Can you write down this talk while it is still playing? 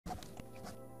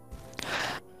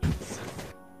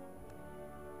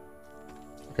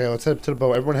Okay, let's head to the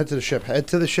boat. Everyone head to the ship. Head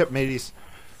to the ship, mateys.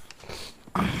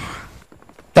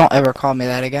 Don't ever call me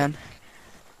that again.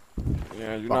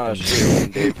 Yeah, you're not a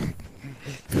shit, Dave.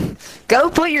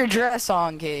 Go put your dress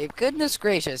on, Gabe. Goodness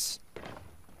gracious.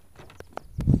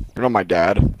 You're not my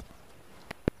dad.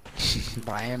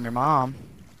 But I am your mom.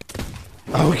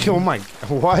 Oh my,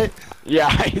 what? Yeah,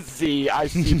 I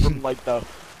see from like the...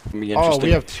 Oh,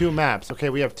 we have 2 maps. Okay,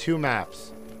 we have 2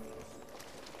 maps.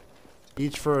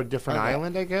 Each for a different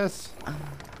island, I guess?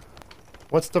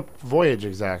 What's the voyage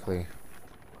exactly?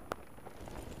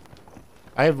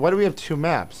 Why do we have 2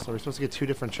 maps? Are we supposed to get 2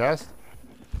 different chests?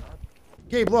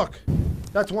 Gabe, look!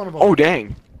 That's one of them. Oh,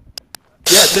 dang.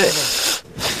 Yeah, it's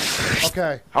it.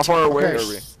 Okay. How far away are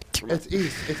we? It's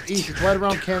east. It's east. It's right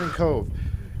around Cannon Cove.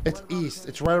 It's east.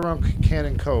 It's right around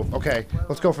Cannon Cove. Okay,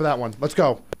 let's go for that one. Let's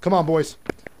go. Come on, boys.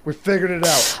 We figured it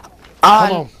out.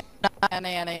 Come on.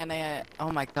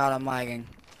 Oh my god, I'm lagging.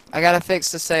 I gotta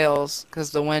fix the sails, because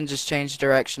the wind just changed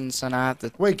directions, and I have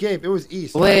to... Wait, Gabe, it was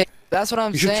east. Wait, right? that's what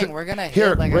I'm saying. We're gonna Here,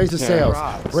 hit like raise the sails.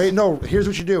 rocks. No, here's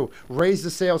what you do. Raise the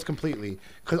sails completely,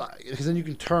 because then you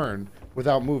can turn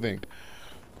without moving.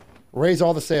 Raise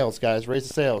all the sails, guys. Raise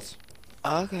the sails.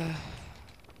 Okay.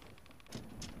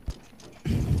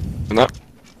 No.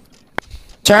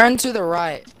 Turn to the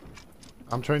right.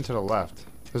 I'm turning to the left.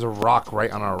 There's a rock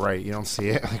right on our right. You don't see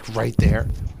it? Like right there.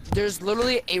 There's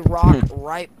literally a rock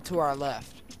right to our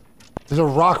left. There's a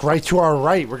rock right to our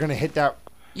right. We're gonna hit that.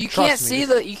 You can't see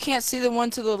the one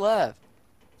to the left.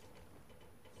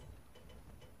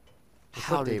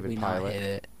 How did we not hit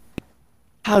it?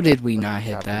 How did we not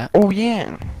hit that? Oh,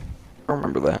 yeah. I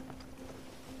remember that.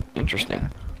 Interesting.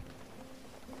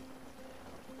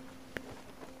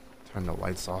 Turn the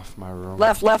lights off my room.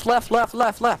 Left. Left.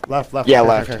 Yeah, Okay,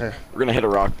 left. okay. We're gonna hit a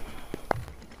rock.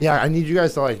 Yeah, I need you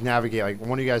guys to like navigate. Like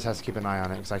one of you guys has to keep an eye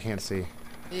on it because I can't see.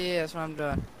 Yeah, that's what I'm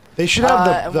doing. They should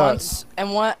have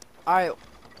Alright,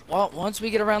 well, once we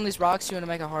get around these rocks, you want to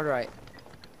make a hard right.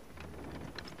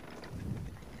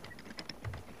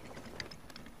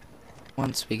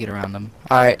 Once we get around them.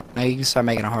 Alright, now you can start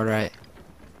making a hard right.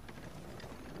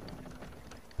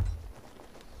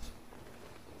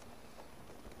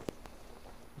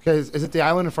 Okay, is it the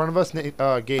island in front of us? Gabe,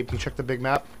 can you check the big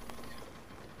map?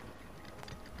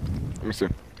 Let me see.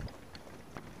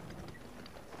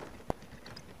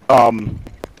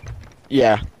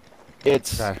 Yeah.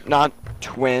 It's not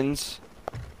twins,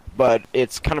 but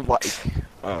it's kind of like...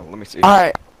 let me see.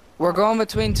 Alright, we're going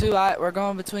between two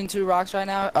rocks right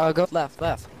now. Go left,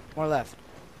 more left.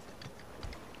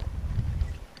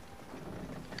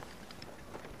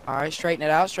 Alright, straighten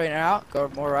it out, go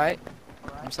more right.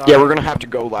 I'm sorry. Yeah, we're gonna have to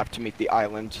go left to meet the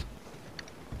island.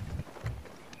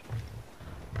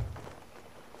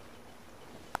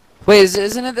 Wait,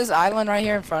 isn't it this island right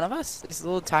here in front of us? These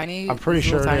little tiny... I'm pretty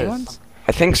sure it is. Ones?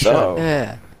 I think so.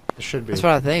 Yeah. It should be. That's what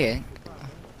I'm thinking.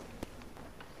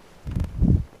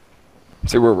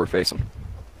 See where we're facing.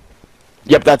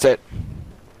 Yep, that's it.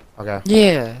 Okay.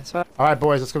 Yeah. That's what... Alright,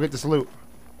 boys, let's go get this loot.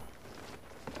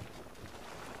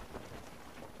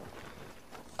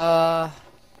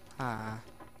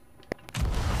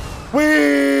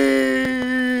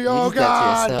 Whee! Oh, You did that to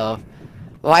God! yourself.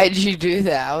 Why did you do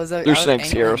that? I was There's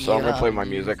snakes here, so I'm gonna play my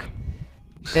music.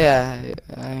 Yeah.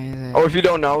 Oh, if you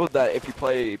don't know that, if you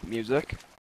play music,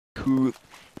 it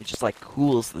just like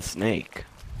cools the snake.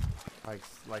 Like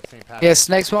St. Patrick. Yeah,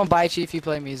 snakes won't bite you if you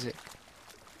play music.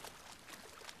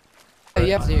 Oh,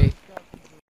 you have to.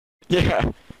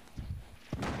 Yeah.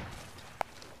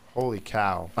 Holy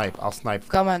cow. I'll snipe.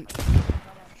 Come on.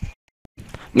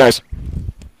 Nice.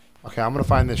 Okay, I'm gonna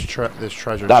find this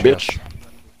treasure That chest. bitch.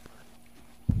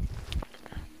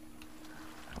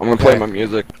 I'm gonna play my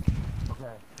music.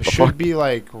 It should be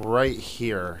like right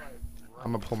here.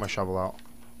 I'm gonna pull my shovel out.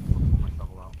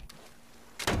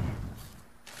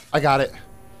 I got it.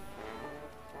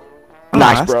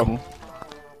 Nice, bro. Cool.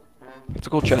 It's a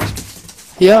cool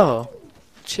chest. Yo,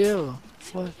 chill.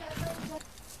 What?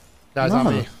 Guys,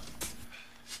 on me.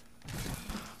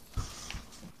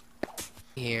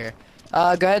 Here. Go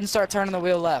ahead and start turning the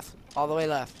wheel left. All the way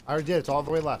left. I already did. It's all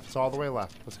the way left. It's all the way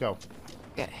left. Let's go.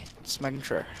 Okay, just making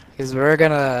sure. Because we're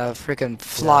gonna freaking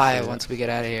fly once we get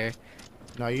out of here.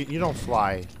 No, you don't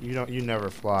fly. You never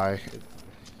fly.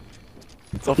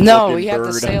 No, we have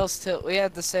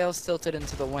the sails tilted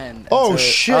into the wind. Oh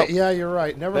shit! Yeah, you're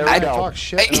right. Never mind. I talk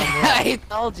shit. I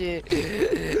told you.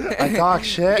 I talk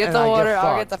shit. Get the water.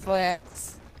 I'll get the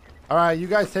plants. All right, you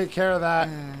guys take care of that.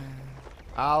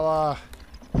 I'll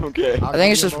Okay. I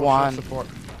think it's just one.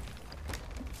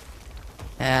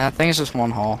 Yeah, I think it's just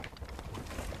one hole.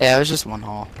 Yeah, it was just one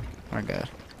hole. We're good.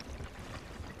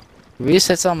 Did we just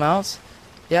hit something else?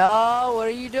 Yo, what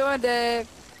are you doing, Dave?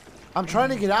 I'm trying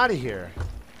to get out of here.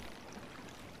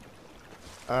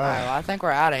 Alright, well, I think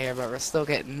we're out of here, but we're still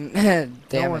getting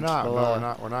damaged No, we're not. below. No, we're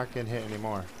not. We're not getting hit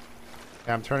anymore.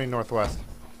 Yeah, I'm turning northwest.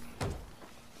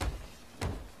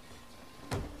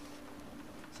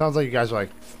 Sounds like you guys are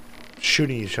like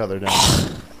shooting each other down.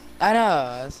 I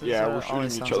know. This is Yeah, what we're it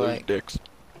always shooting each sounds other's like. dicks.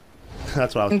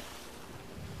 That's what I was.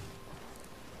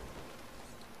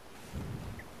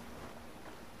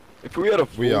 If we had a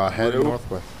We are full heading crew,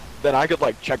 northwest. then I could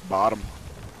like check bottom.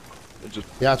 And just,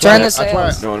 Yeah, that's Turn why the that's why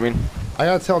sails. you know what I mean? I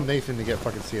gotta tell Nathan to get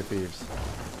fucking Sea of Thieves.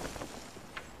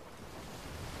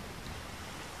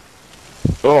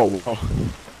 Oh. Wow.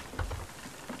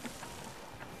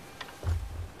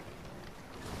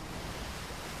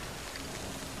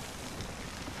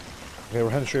 Okay, we're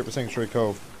heading straight for Sanctuary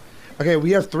Cove. Okay,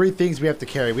 we have 3 things we have to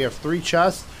carry. We have 3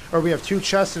 chests, or we have 2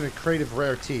 chests and a crate of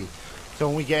rare tea. So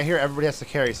when we get here, everybody has to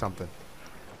carry something.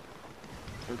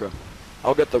 Okay.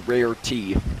 I'll get the rare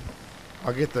tea.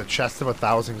 I'll get the chest of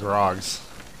 1,000 grogs.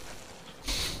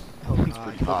 Oh,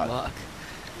 God, good God. luck.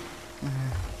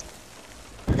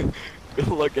 Good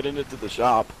luck getting into the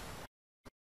shop.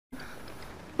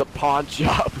 The pawn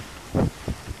shop.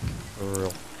 For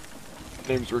real.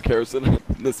 Name's Rick Harrison.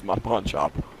 This is my pawn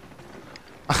shop.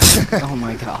 Oh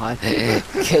my God.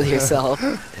 Kill yourself.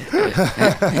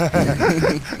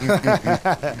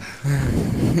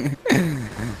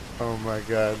 Oh my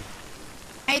god.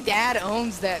 My dad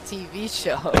owns that TV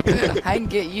show. I can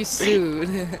get you sued.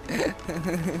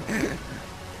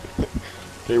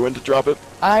 Okay, when to drop it?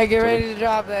 Alright, get ready to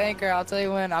drop the anchor. I'll tell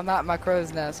you when. I'm not in my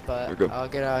crow's nest, but Okay. I'll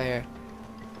get out here.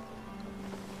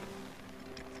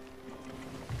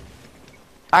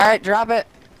 Alright, drop it.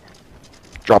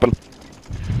 Dropping.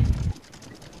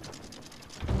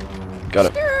 Got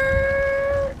it.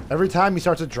 Every time you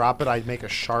start to drop it, I make a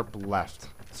sharp left.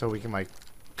 So we can, like,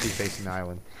 be facing the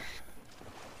island.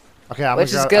 Okay, I'm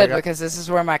Which gonna is go- I good got- because this is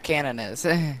where my cannon is.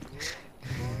 Okay,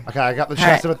 I got the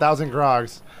chest Alright. of 1,000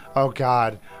 grogs. Oh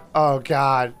god. Oh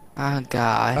god. Oh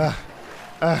God.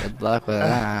 Good luck with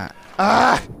that.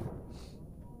 Ah!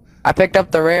 I picked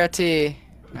up the rarity.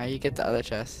 Now you get the other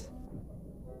chest.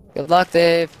 Good luck,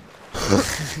 Dave.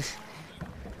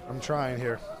 I'm trying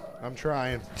here. I'm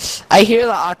trying. I hear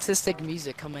the autistic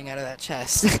music coming out of that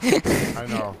chest. I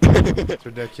know. It's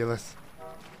ridiculous.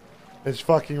 It's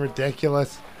fucking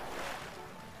ridiculous.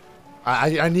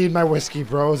 I need my whiskey,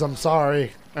 bros. I'm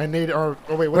sorry. I need oh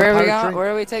wait, what Where do are we pirates going? drink? Where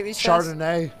do we take these chests?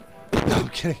 Chardonnay. No, I'm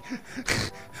kidding.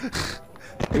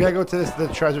 We gotta go to the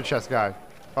treasure chest guy.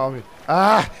 Follow me.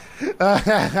 Ah!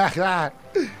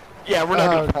 Yeah, we're not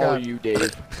Oh, gonna follow God. you,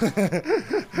 Dave.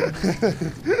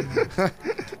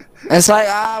 It's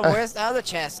like, where's the other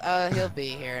chest? He'll be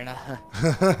here in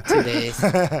 2 days.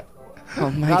 Oh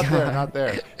my Not God. there, not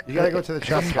there. You gotta go to the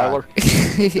chest guy. Tyler.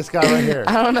 This guy right here.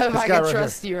 I don't know if This I guy can right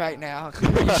trust you right now.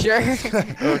 You sure?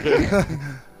 Okay.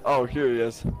 Oh, here he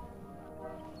is.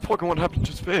 Fucking what happened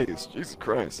to his face? Jesus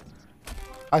Christ.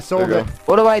 I sold There you it. go.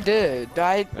 What do I do? Do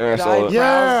I, Yeah, I do saw I it. browse?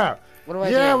 Yeah! What do I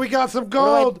Yeah, do? we got some do I-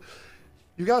 gold!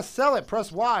 You gotta sell it.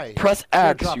 Press Y. Press Here,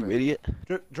 X, drop you it. idiot.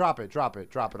 Drop it, drop it,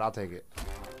 drop it. I'll take it.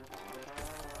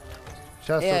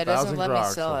 Chest Yeah, of it doesn't 1,000 let me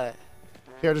grogs. sell it.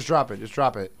 Here, just drop it. Just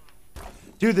drop it.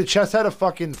 Dude, the chest had a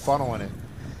fucking funnel in it.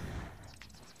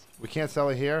 We can't sell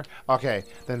it here? Okay,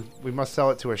 then we must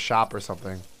sell it to a shop or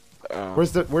something.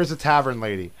 Where's the tavern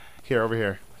lady? Here, over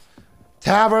here.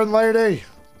 Tavern lady!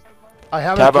 I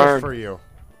have a Tavern. gift for you.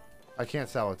 I can't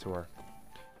sell it to her.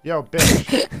 Yo,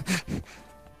 bitch.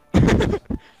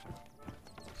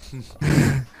 Who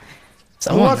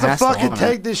Someone wants to has fucking want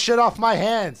take this shit off my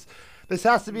hands? This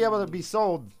has to be able to be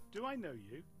sold. Do I know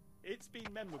you? It's been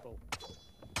memorable.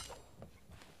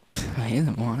 it. He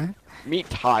doesn't want it. Meet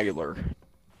Tyler.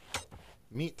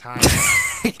 Meat time.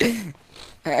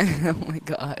 Oh my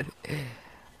God.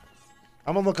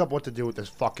 I'm gonna look up what to do with this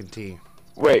fucking tea.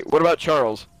 Wait, what about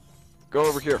Charles? Go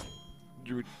over here.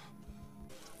 You-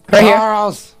 Right here.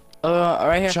 Charles!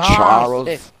 Right here.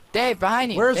 Charles! Dave,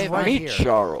 behind you. Where's Dave, right behind Meet here?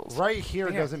 Charles. Right here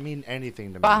Right here. doesn't mean anything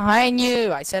to me. Behind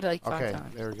you. I said it like 5 Okay,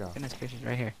 times. there we go. Goodness gracious,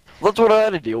 right here. That's what I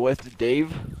had to deal with,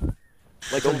 Dave.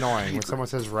 It's annoying when someone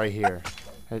says right here.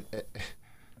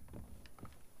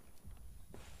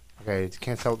 Okay, you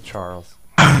can't tell Charles.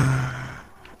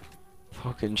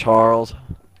 Fucking Charles.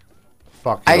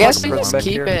 Fuck. I you, guess we everyone. just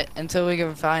keep it until we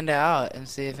can find out and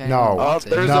see if anyone No. wants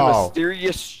There's it. a No.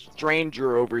 mysterious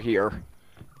stranger over here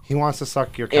He wants to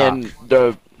suck your cock. in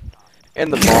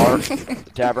the bar,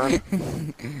 the tavern.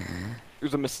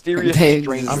 There's a mysterious Dave's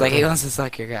stranger. just like he wants to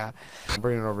suck your cock. I'm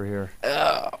bringing it over here.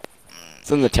 Oh. It's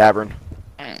in the tavern.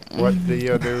 What do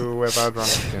you do with a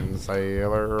drunken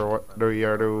sailor? What do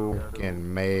you do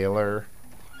in mailer?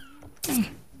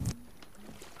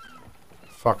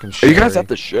 Fucking shit. Are you guys at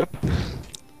the ship?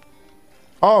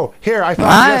 Oh, here, I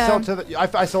thought you guys sold to the...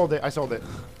 I sold it. I sold it.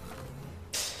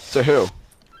 To who?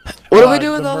 What do we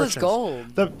do with the all this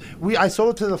merchants. gold? I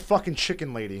sold it to the fucking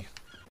chicken lady.